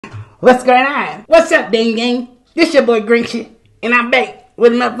What's going on? What's up, Ding Gang? This your boy Grinchy, and I'm back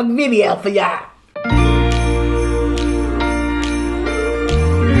with another video for y'all.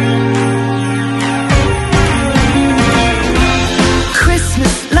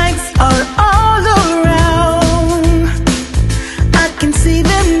 Christmas lights are all around. I can see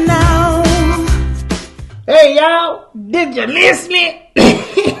them now. Hey y'all, did you miss me?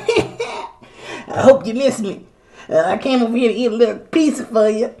 I hope you missed me. I came over here to eat a little pizza for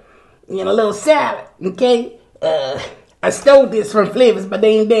you. And a little salad, okay? I stole this from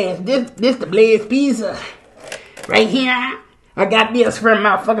Flavasbydamedash. This the Blaze Pizza. Right here, I got this from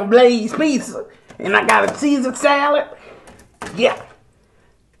my fucking Blaze Pizza. And I got a Caesar salad. Yeah.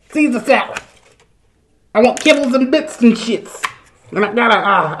 Caesar salad. I want kibbles and bits and shits. And I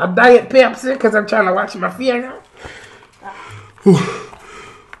got a Diet Pepsi, because I'm trying to watch my figure.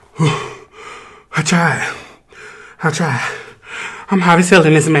 I tried. I'm hot as hell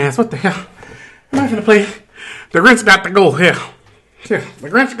in this mask. What the hell? I'm not gonna play. The Grinch got to go. Yeah, the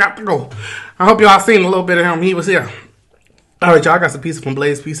Grinch got to go. I hope y'all seen a little bit of him. He was here. Alright, y'all. I got some pizza from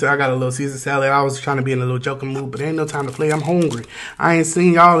Blaze Pizza. I got a little Caesar salad. I was trying to be in a little joking mood, but ain't no time to play. I'm hungry. I ain't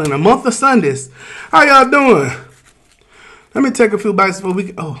seen y'all in a month of Sundays. How y'all doing? Let me take a few bites before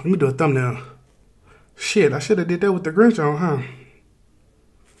we... Oh, let me do a thumbnail. Shit, I should have did that with the Grinch on,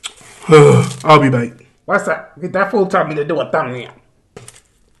 huh? I'll be back. What's up? Get that fool told me to do a thumbnail.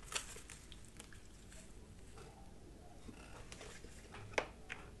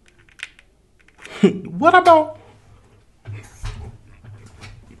 What about?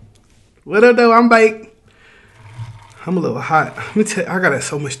 What up, though? I'm back. I'm a little hot. Let me tell you, I got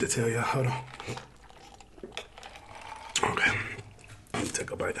so much to tell y'all. Hold on. Okay. Let me take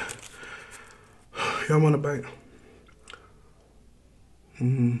a bite. Y'all want a bite?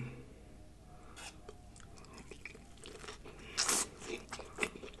 Mm-hmm.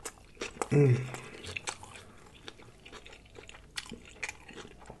 Mm.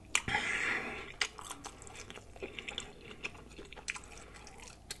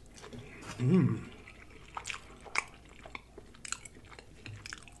 Mm.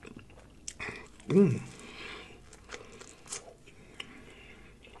 Mm.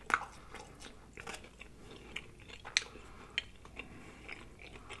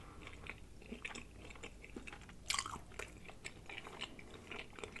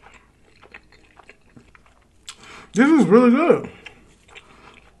 This is really good.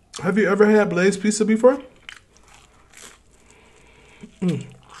 Have you ever had Blaze Pizza before? Mm.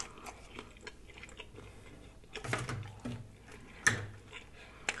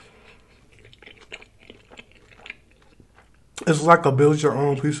 It's like a build your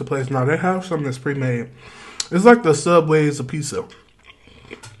own pizza place. Now they have something that's pre-made. It's like the Subways of pizza.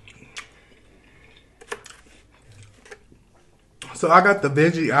 So I got the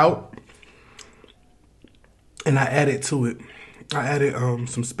veggie out. And I added to it. I added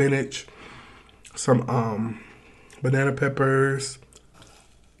some spinach, some banana peppers.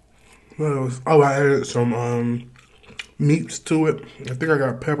 What else? Oh, I added some meats to it. I think I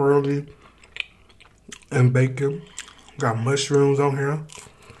got pepperoni and bacon. Got mushrooms on here.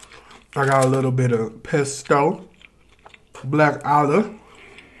 I got a little bit of pesto, black olive.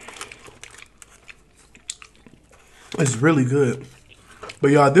 It's really good.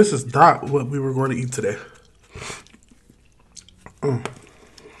 But y'all, this is not what we were going to eat today. Mm.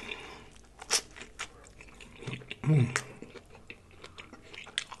 Mm.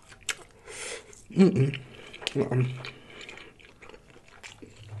 Mm-mm. Mm-mm.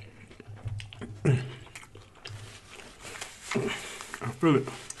 Mm. I feel it.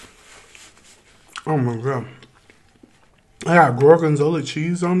 Oh my god. I got gorgonzola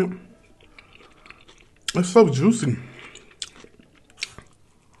cheese on it. It's so juicy.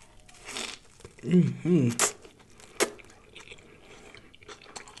 Mm-hmm.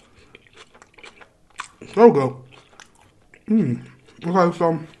 So good. Okay,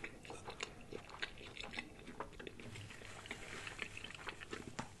 so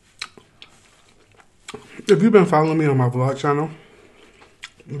if you've been following me on my vlog channel,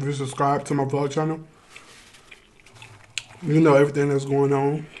 if you subscribe to my vlog channel, you know everything that's going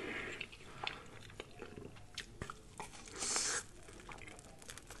on.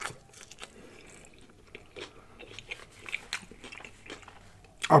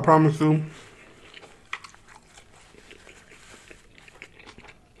 I promise you,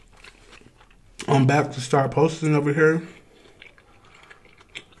 I'm back to start posting over here.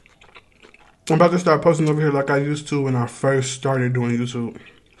 I'm about to start posting over here like I used to when I first started doing YouTube.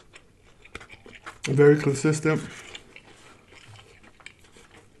 Very consistent.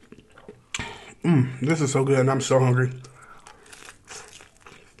 This is so good and I'm so hungry.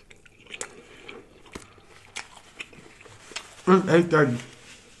 It's 8:30.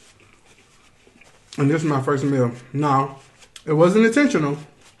 And this is my first meal. Now, it wasn't intentional.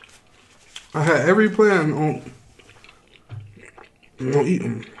 I had every plan on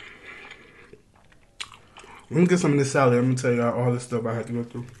eating. Let me get some of this salad. I'm going to tell y'all all the stuff I had to go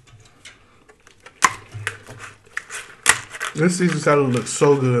through. This Caesar salad looks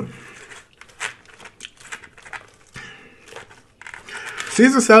so good.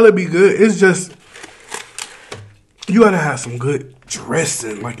 Caesar salad be good. It's just, you gotta have some good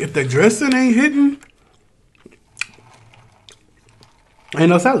dressing. Like, if the dressing ain't hitting, ain't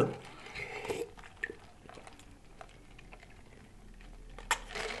no salad.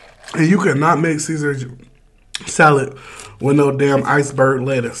 And you cannot make Caesar salad with no damn iceberg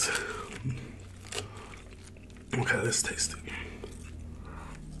lettuce. Okay, let's taste it.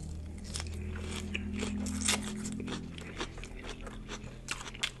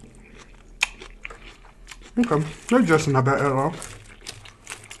 Okay, that dressing not bad at all.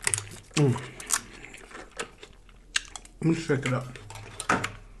 Let me check it out.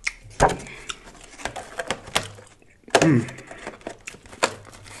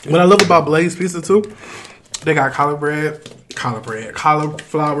 What I love about Blaze Pizza too, they got cauliflower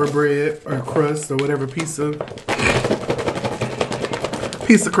bread or crust or whatever pizza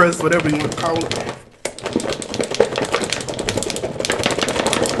crust, whatever you want to call it.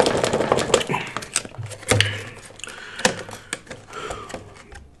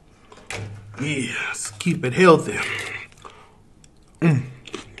 Yes, keep it healthy.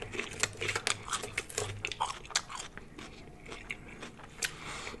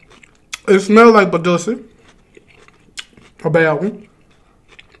 It smells like Badusi. A bad one.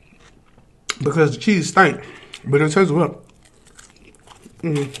 Because the cheese stank. But it tastes well.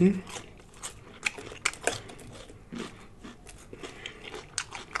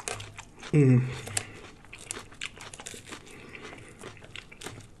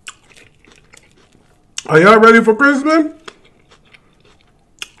 Are y'all ready for Christmas?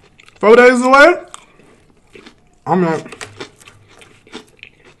 4 days away? I'm not.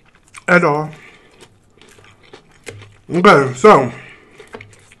 At all. Okay, so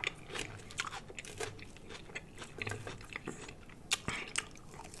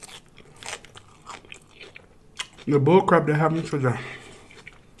the bullcrap that happened today.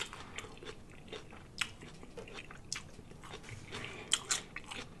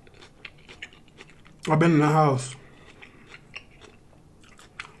 I've been in the house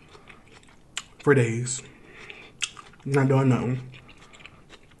for days, not doing nothing.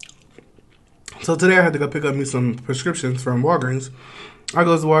 So today I had to go pick up me some prescriptions from Walgreens. I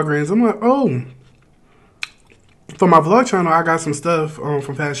go to Walgreens. I'm like, oh, for my vlog channel, I got some stuff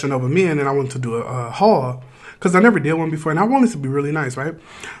from Fashion Over Men, and I wanted to do a haul because I never did one before, and I wanted it to be really nice, right?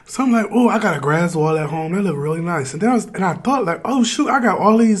 So I'm like, oh, I got a grass wall at home. That look really nice. And then I thought like, oh shoot, I got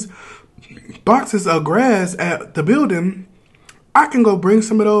all these boxes of grass at the building. I can go bring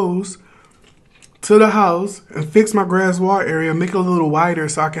some of those to the house and fix my grass wall area, make it a little wider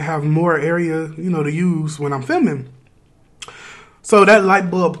so I can have more area, you know, to use when I'm filming. So that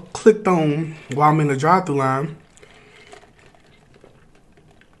light bulb clicked on while I'm in the drive-thru line.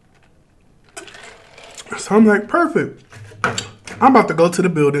 So I'm like, perfect. I'm about to go to the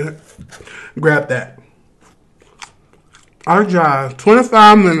building, grab that. I drive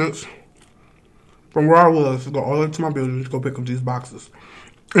 25 minutes from where I was to go all the way to my building to go pick up these boxes.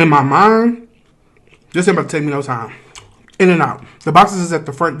 In my mind, this ain't about to take me no time. In and out. The boxes is at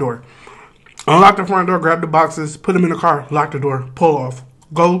the front door. Unlock the front door, grab the boxes, put them in the car, lock the door, pull off.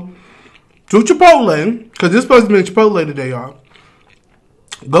 Go to Chipotle, because this supposed to be Chipotle today, y'all.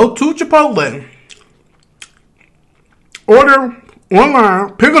 Go to Chipotle. Order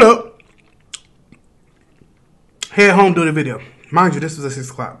online, pick it up, head home, do the video. Mind you, this is at 6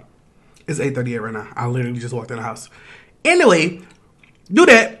 o'clock. It's 8:38 right now. I literally just walked in the house. Anyway, do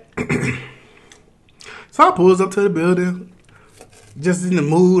that. So I pulls up to the building, just in the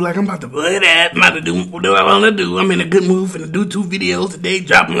mood, like I'm about to do what I want to do. I'm in a good mood finna do 2 videos today,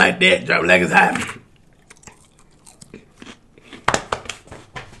 drop them like that, drop them like it's hot.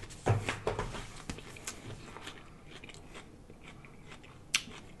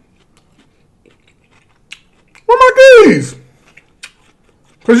 Where my keys?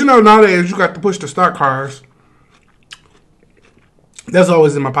 Because you know nowadays you got to push the start cars. That's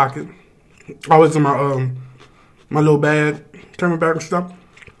always in my pocket. Always in my my little bag, camera bag and stuff.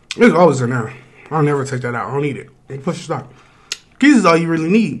 It's always in there. I'll never take that out. I don't need it. You push the start. Keys is all you really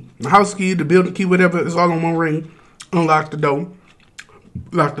need. The house key, the building key, whatever, it's all on one ring. Unlock the door.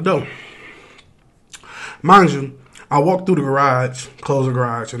 Lock the door. Mind you, I walk through the garage, close the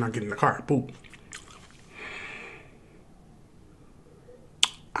garage, and I get in the car. Boom.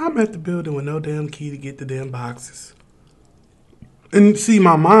 I'm at the building with no damn key to get the damn boxes. And see,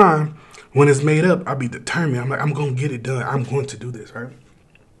 my mind, when it's made up, I be determined. I'm like, I'm going to get it done. I'm going to do this, right?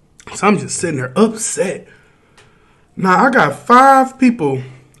 So I'm just sitting there upset. Now, I got 5 people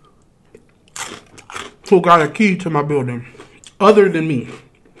who got a key to my building other than me.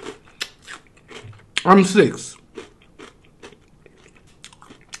 I'm 6.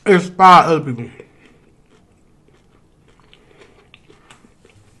 There's 5 other people.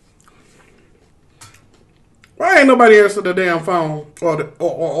 Why ain't nobody answer the damn phone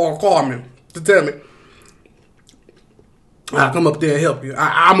or call me to tell me? I'll come up there and help you.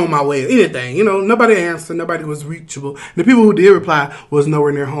 I'm on my way. Anything. You know, nobody answered. Nobody was reachable. The people who did reply was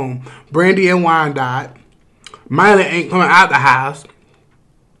nowhere near home. Brandy and Wine died. Miley ain't coming out the house.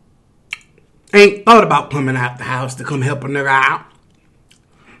 Ain't thought about coming out the house to come help a nigga out.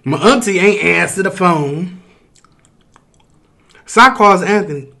 My auntie ain't answered the phone. So I calls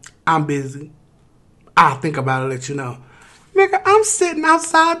Anthony. I'm busy. I'll think about it, let you know. Nigga, I'm sitting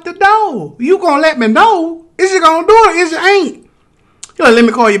outside the door. You gonna let me know? Is you gonna do it? Is you ain't? You gonna let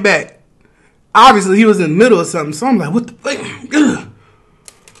me call you back? Obviously, he was in the middle of something, so I'm like, what the fuck?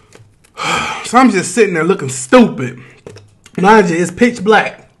 So I'm just sitting there looking stupid. Mind you, it's pitch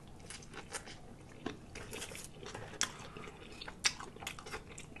black.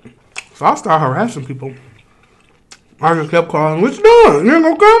 So I started harassing people. I just kept calling, what you doing? You ain't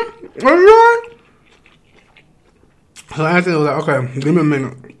gonna come? What you doing? So Anthony was like, okay, give me a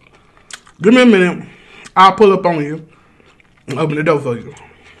minute. Give me a minute. I'll pull up on you and open the door for you.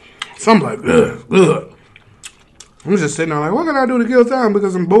 So I'm like, ugh. I'm just sitting there like, what can I do to kill time?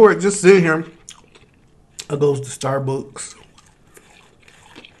 Because I'm bored just sitting here. I goes to Starbucks.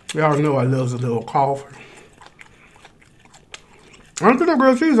 Y'all know I loves a little coffee. I don't do no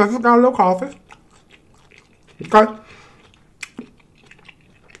grilled cheese. I just got a little coffee. Okay.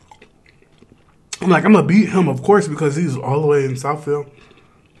 I'm like, I'm going to beat him, of course, because he's all the way in Southfield.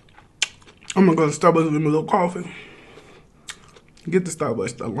 I'm going to go to Starbucks with him a little coffee. Get the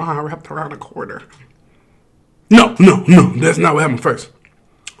Starbucks, the line wrapped around the corner. No, that's not what happened first.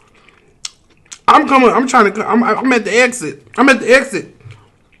 I'm at the exit.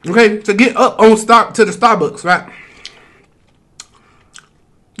 Okay, to get up on to the Starbucks, right?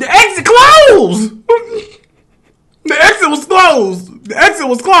 The exit closed! The exit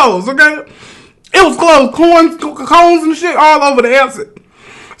was closed, okay? It was closed, cones and shit all over the exit.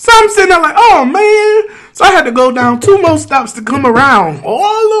 So I'm sitting there like, oh man. So I had to go down 2 more stops to come around,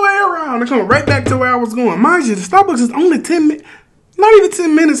 all the way around, and come right back to where I was going. Mind you, the Starbucks is only not even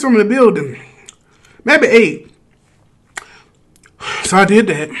 10 minutes from the building. Maybe 8. So I did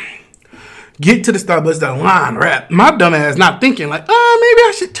that. Get to the Starbucks, that line wrap. My dumb ass not thinking like, maybe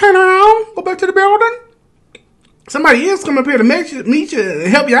I should turn around, go back to the building. Somebody else come up here to meet you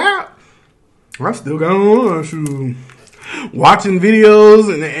and help you out. I still got on shoot. Watching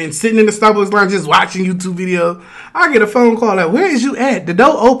videos and sitting in the Starbucks line just watching YouTube videos. I get a phone call like, where is you at? The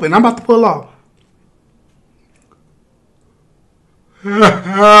door open. I'm about to pull off. Can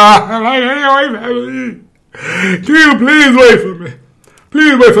you please wait for me?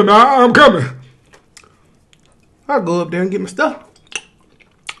 Please wait for me. I'm coming. I go up there and get my stuff.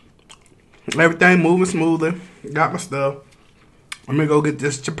 Everything moving smoothly. Got my stuff. I'm gonna go get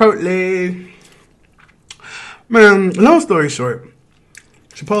this Chipotle. Man, long story short,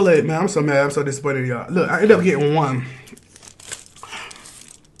 Chipotle, man, I'm so mad. I'm so disappointed in y'all. Look, I ended up getting one.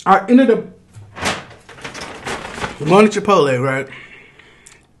 I ended up going to Chipotle, right?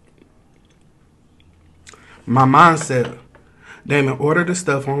 My mindset, Damon, order the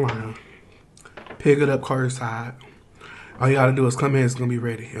stuff online. Pick it up curbside. All you gotta do is come in, it's gonna be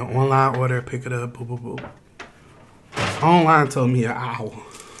ready. Your online order, pick it up, boo, boo, boo. Online told me an hour.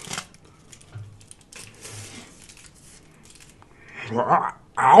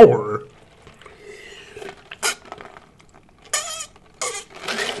 Hour?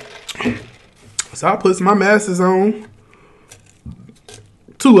 So I put my masks on.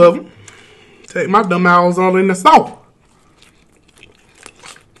 2 of them. Take my dumb hours on in the south.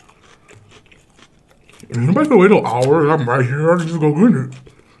 Nobody can wait no hour. I'm right here. I can just go get it.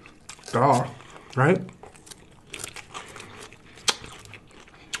 Duh. Right?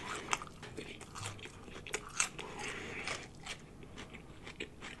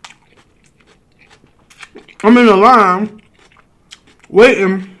 I'm in the line,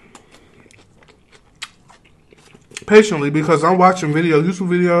 waiting patiently because I'm watching videos, YouTube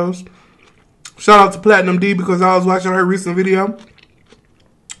videos. Shout out to Platinum D because I was watching her recent video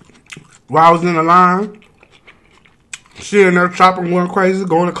while I was in the line. She in there shopping, going crazy,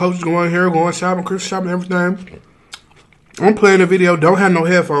 going to Coach, going here, going shopping, Chris shopping, everything. I'm playing the video, don't have no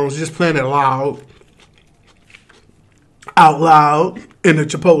headphones, just playing it loud. Out loud in the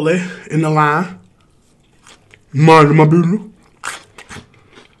Chipotle, in the line. Mind my business.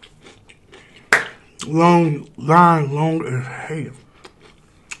 Long line, long as hell.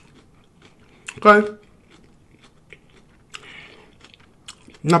 Okay.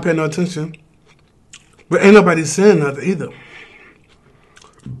 Not paying no attention. But ain't nobody saying nothing either.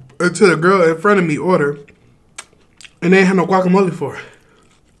 Until the girl in front of me ordered. And they ain't had no guacamole for it.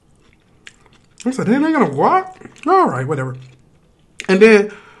 I said, they ain't got no guac? Alright, whatever. And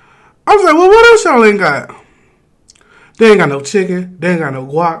then, I was like, well, what else y'all ain't got? They ain't got no chicken. They ain't got no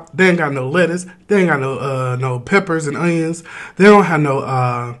guac. They ain't got no lettuce. They ain't got no peppers and onions. They don't have no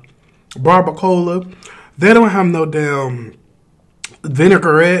barbacoa. They don't have no damn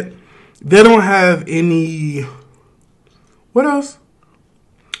vinaigrette. They don't have any... What else?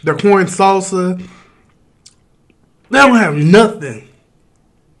 Their corn salsa. They don't have nothing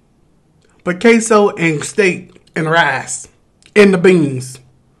but queso and steak and rice and the beans.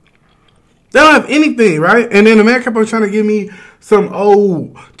 They don't have anything, right? And then the man kept on trying to give me some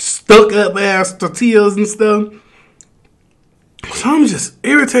old stuck up ass tortillas and stuff. So I'm just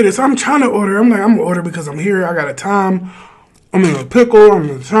irritated. So I'm trying to order. I'm like, I'm gonna order because I'm here. I got a time. I'm in a pickle. I'm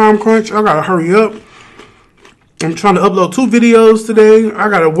in a time crunch. I gotta hurry up. I'm trying to upload 2 videos today. I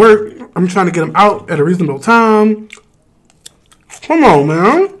gotta work. I'm trying to get them out at a reasonable time. Come on,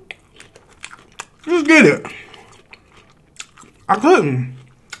 man. Just get it. I couldn't.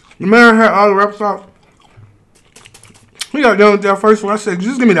 The man had all the wraps out. We got done with that first one. I said,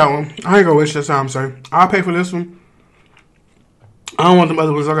 just give me that one. I ain't gonna waste your time, sir. I'll pay for this one. I don't want them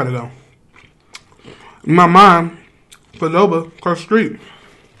other ones. I gotta go. In my mind, Cordova across the street.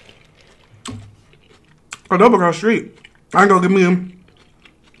 Cordova across the street. I ain't gonna give me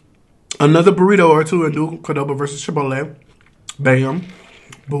another burrito or 2 and do Cordova versus Chipotle. Bam.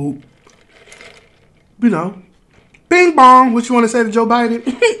 Boop. You know. Bing bong. What you want to say to Joe Biden?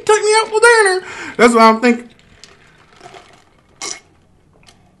 Take me out for dinner. That's what I'm thinking.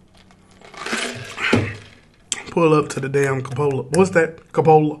 Pull up to the damn Capola. What's that?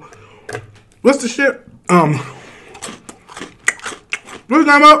 Capola. What's the shit? What's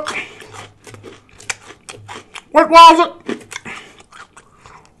that up? What was it?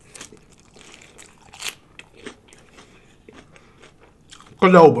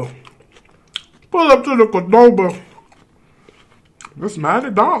 Cordova. Pull up to the Cordova. This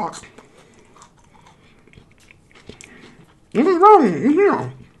mighty dog. What's wrong in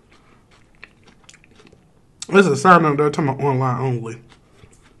here? There's a sign up there talking about online only.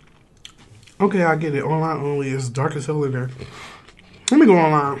 Okay, I get it. Online only is dark as hell in there. Let me go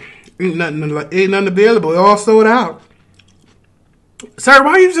online. Ain't nothing available. It all sold out. Sir,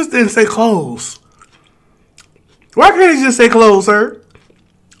 why you just didn't say close? Why can't you just say close, sir?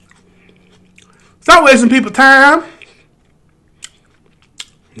 Stop wasting people's time.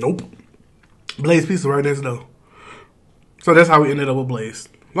 Nope. Blaze Pizza right next door. So that's how we ended up with Blaze.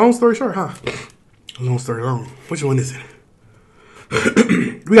 Long story short, huh? Long story long. Which one is it?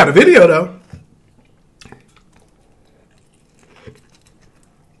 We got a video though.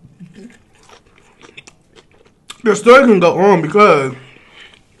 The story can go on because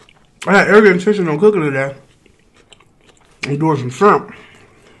I had every intention on cooking today. I'm doing some shrimp.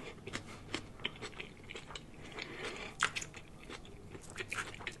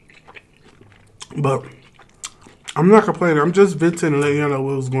 But I'm not complaining. I'm just venting and letting y'all know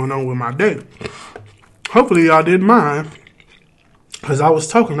what was going on with my day. Hopefully y'all didn't mind. Because I was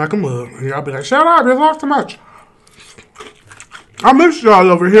talking like a mug. And y'all be like, shut up, you talk too much. I miss y'all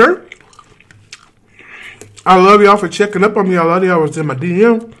over here. I love y'all for checking up on me. A lot of y'all was in my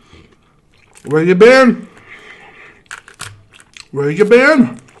DM. Where you been? Where you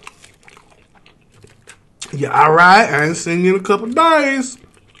been? Yeah, alright. I ain't seen you in a couple days.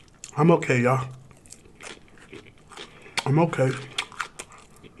 I'm okay, y'all. I'm okay.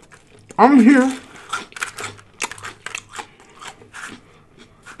 I'm here.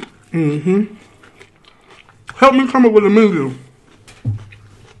 Help me come up with a menu.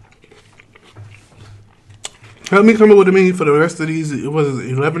 Help me come up with a menu for the rest of these, what is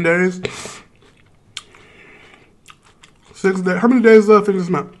it, 11 days? 6 days. How many days left in this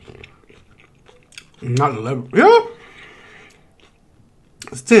month? Not 11. Yeah.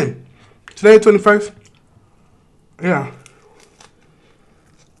 It's 10. Today, 21st. Yeah.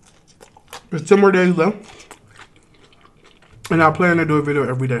 There's 10 more days left. And I plan to do a video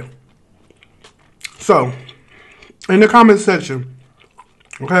every day. So, in the comment section,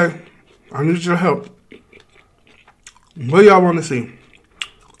 okay, I need your help. What y'all want to see?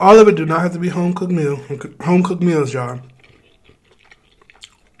 All of it do not have to be home cooked meals, y'all.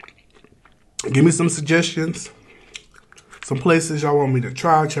 Give me some suggestions. Some places y'all want me to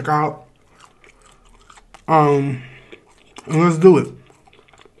try, check out. And let's do it.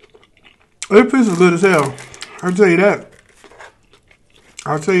 This pizza is good as hell. I'll tell you that.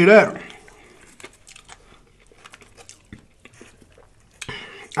 I'll tell you that.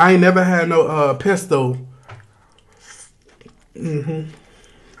 I ain't never had no pesto.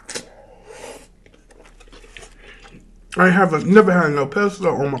 I never had no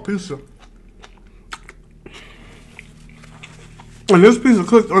pesto on my pizza. And this pizza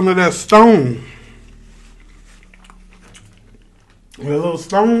cooked under that stone. That little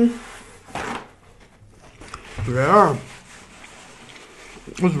stone. Yeah.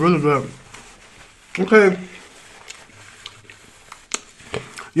 It's really good. Okay.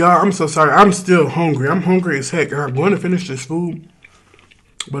 Y'all, I'm so sorry. I'm still hungry. I'm hungry as heck. And I'm going to finish this food.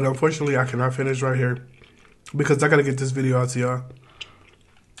 But unfortunately, I cannot finish right here. Because I got to get this video out to y'all.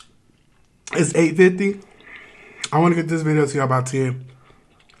 It's 8:50. I want to get this video to y'all about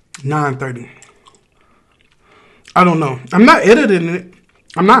 9:30. I don't know. I'm not editing it.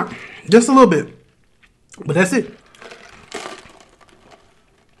 I'm not. Just a little bit. But that's it.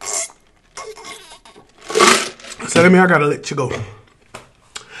 So that means I got to let you go.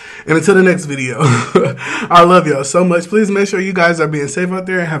 And until the next video, I love y'all so much. Please make sure you guys are being safe out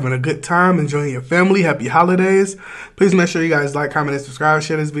there and having a good time, enjoying your family. Happy holidays. Please make sure you guys like, comment, and subscribe.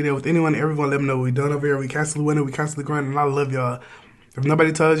 Share this video with anyone and everyone. Let them know what we're doing over here. We constantly winning. We constantly grinding. And I love y'all. If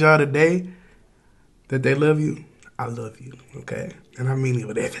nobody tells y'all today that they love you, I love you. Okay? And I mean it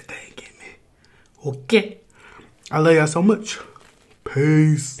with everything in me. Okay? I love y'all so much.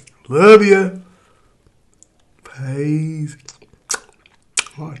 Peace. Love ya. Peace.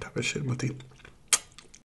 Oh, I type of shit in my teeth.